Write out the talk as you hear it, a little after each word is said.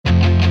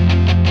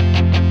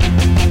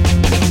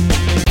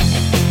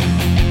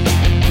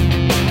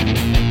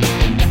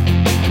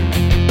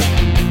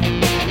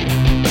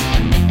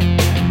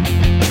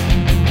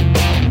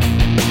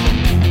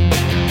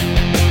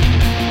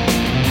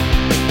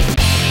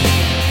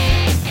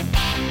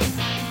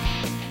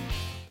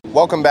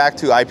Welcome back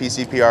to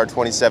IPCPR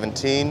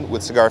 2017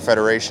 with Cigar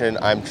Federation.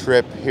 I'm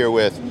Trip here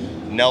with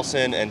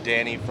Nelson and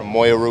Danny from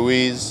Moya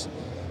Ruiz.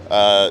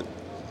 Tell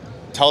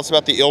us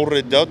about the Il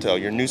Ridotto,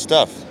 your new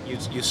stuff.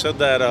 You said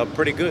that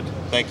pretty good.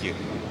 Thank you.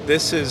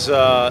 This is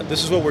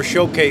what we're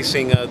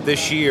showcasing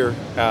this year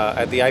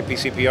at the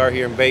IPCPR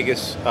here in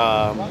Vegas.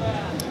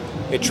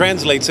 It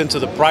translates into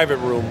the private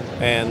room,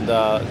 and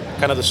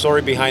kind of the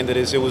story behind it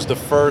is it was the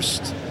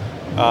first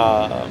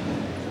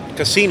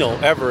casino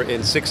ever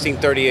in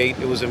 1638.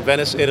 It was in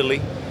Venice,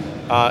 Italy,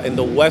 in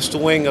the west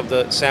wing of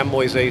the San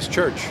Moises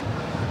Church.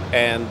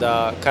 And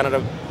kind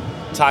of to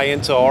tie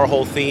into our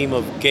whole theme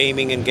of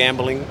gaming and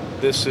gambling,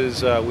 this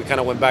is, we kind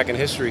of went back in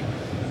history.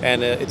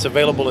 And it's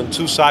available in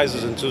two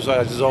sizes and two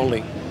sizes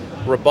only,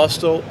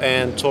 Robusto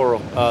and Toro,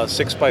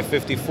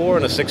 6x54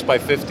 and a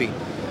 6x50.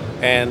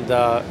 And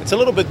it's a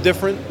little bit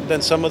different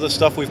than some of the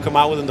stuff we've come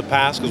out with in the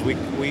past, because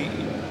we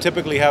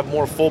typically have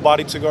more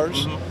full-bodied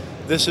cigars. Mm-hmm.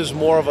 This is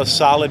more of a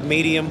solid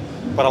medium,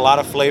 but a lot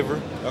of flavor.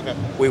 Okay.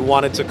 We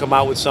wanted to come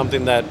out with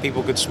something that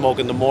people could smoke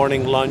in the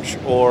morning, lunch,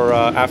 or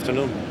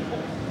afternoon.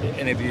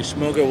 And if you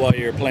smoke it while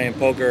you're playing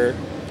poker,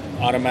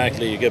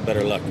 automatically you get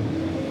better luck.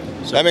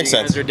 So that makes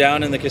sense. If you're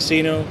down in the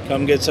casino,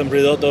 come get some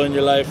Ridotto in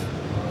your life,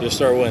 you'll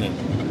start winning.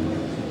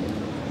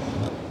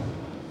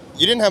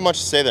 You didn't have much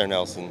to say there,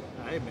 Nelson.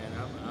 Hey, man.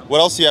 What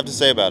else do you have to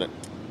say about it?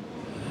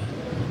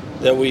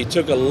 That we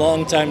took a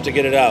long time to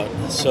get it out.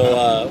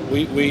 So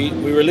we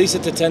released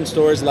it to 10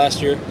 stores last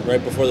year,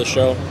 right before the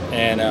show,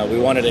 and we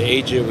wanted to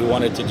age it. We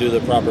wanted to do the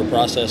proper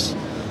process.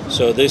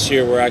 So this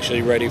year we're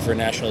actually ready for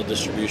national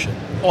distribution.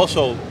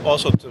 Also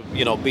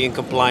to be in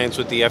compliance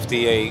with the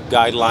FDA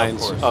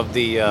guidelines of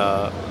the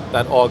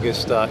that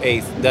August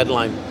 8th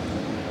deadline.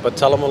 But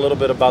tell them a little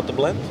bit about the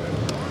blend.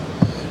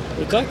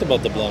 We talked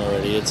about the blend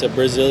already. It's a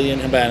Brazilian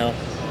Habano,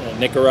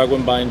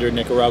 Nicaraguan binder,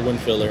 Nicaraguan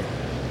filler.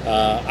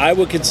 I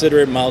would consider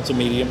it mild to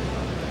medium.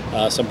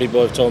 Some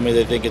people have told me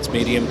they think it's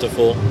medium to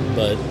full,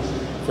 but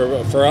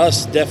for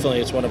us, definitely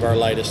it's one of our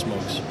lightest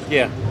smokes.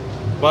 Yeah,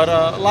 but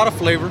a lot of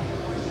flavor,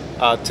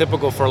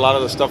 typical for a lot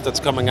of the stuff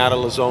that's coming out of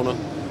La Zona.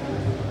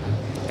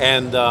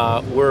 And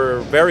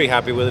we're very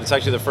happy with it. It's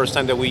actually the first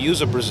time that we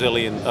use a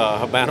Brazilian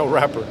Habano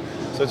wrapper,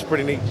 so it's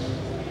pretty neat.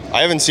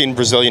 I haven't seen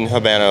Brazilian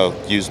Habano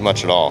used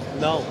much at all.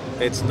 No,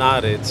 it's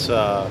not. It's,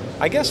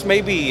 I guess,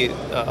 maybe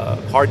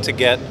hard to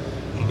get.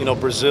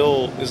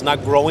 Brazil is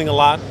not growing a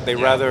lot. They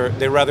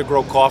rather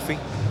grow coffee.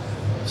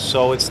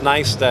 So it's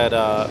nice that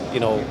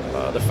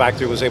the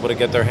factory was able to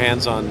get their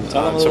hands on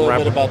Tell them a some little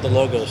wrapper. bit about the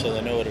logo so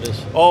they know what it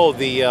is. Oh,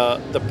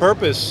 the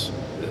purpose,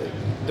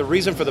 the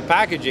reason for the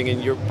packaging,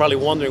 and you're probably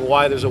wondering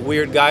why there's a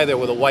weird guy there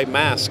with a white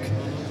mask,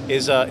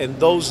 is in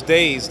those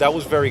days that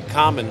was very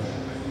common.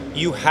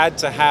 You had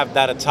to have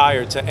that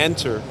attire to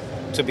enter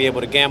to be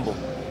able to gamble.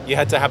 You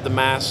had to have the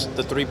mask,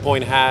 the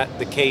three-point hat,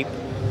 the cape.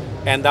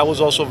 And that was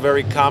also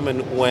very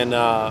common when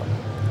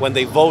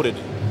they voted.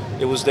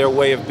 It was their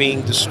way of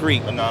being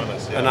discreet.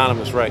 Anonymous, yeah.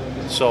 Anonymous, right.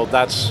 So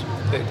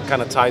it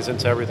kind of ties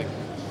into everything.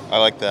 I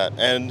like that.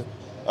 And,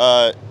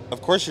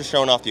 of course, you're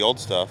showing off the old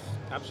stuff.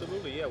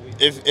 Absolutely, yeah.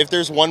 If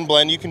there's one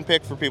blend you can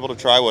pick for people to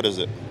try, what is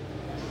it?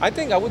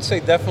 I would say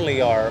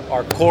definitely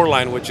our core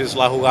line, which is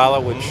La Jugada,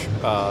 which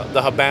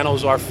the Habano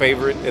is our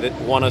favorite. It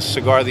won us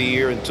Cigar of the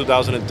Year in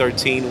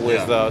 2013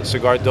 with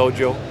Cigar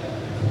Dojo.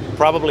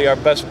 Probably our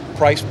best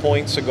price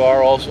point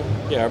cigar also.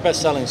 Yeah, our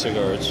best selling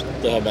cigar is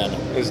the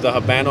Habano. Is the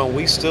Habano, and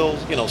we still,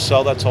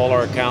 sell that to all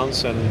our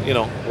accounts, and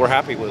we're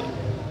happy with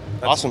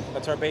it. Awesome.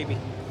 That's our baby.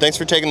 Thanks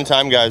for taking the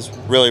time, guys.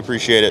 Really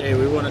appreciate it. Hey,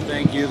 we want to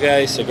thank you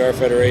guys, Cigar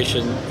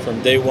Federation.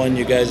 From day one,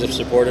 you guys have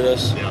supported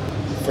us. Yeah.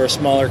 For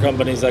smaller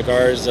companies like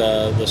ours,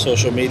 the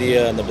social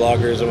media and the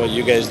bloggers and what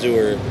you guys do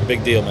are a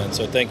big deal, man.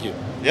 So thank you.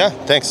 Yeah,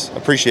 thanks.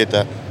 Appreciate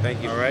that.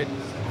 Thank you. All right.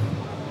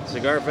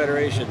 Cigar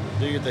Federation,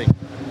 do your thing.